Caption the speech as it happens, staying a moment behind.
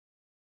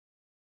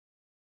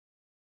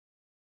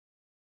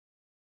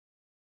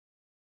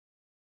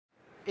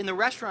in the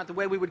restaurant, the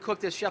way we would cook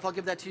this, Chef, I'll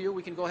give that to you.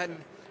 We can go ahead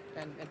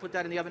and put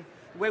that in the oven.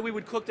 The way we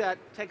would cook that,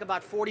 take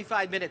about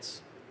 45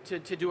 minutes to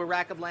do a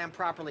rack of lamb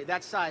properly.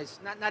 That size,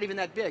 not even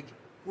that big.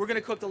 We're going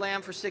to cook the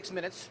lamb for 6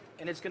 minutes,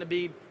 and it's going to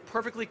be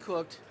perfectly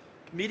cooked,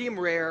 medium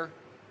rare,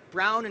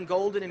 brown and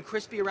golden and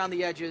crispy around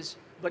the edges,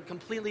 but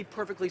completely,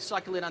 perfectly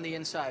succulent on the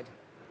inside.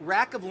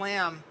 Rack of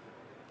lamb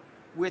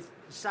with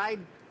side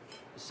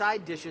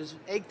dishes,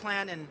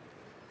 eggplant and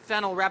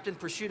fennel wrapped in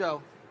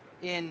prosciutto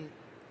in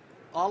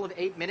all of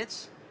 8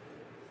 minutes.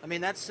 I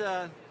mean, that's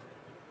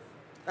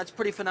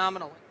pretty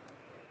phenomenal.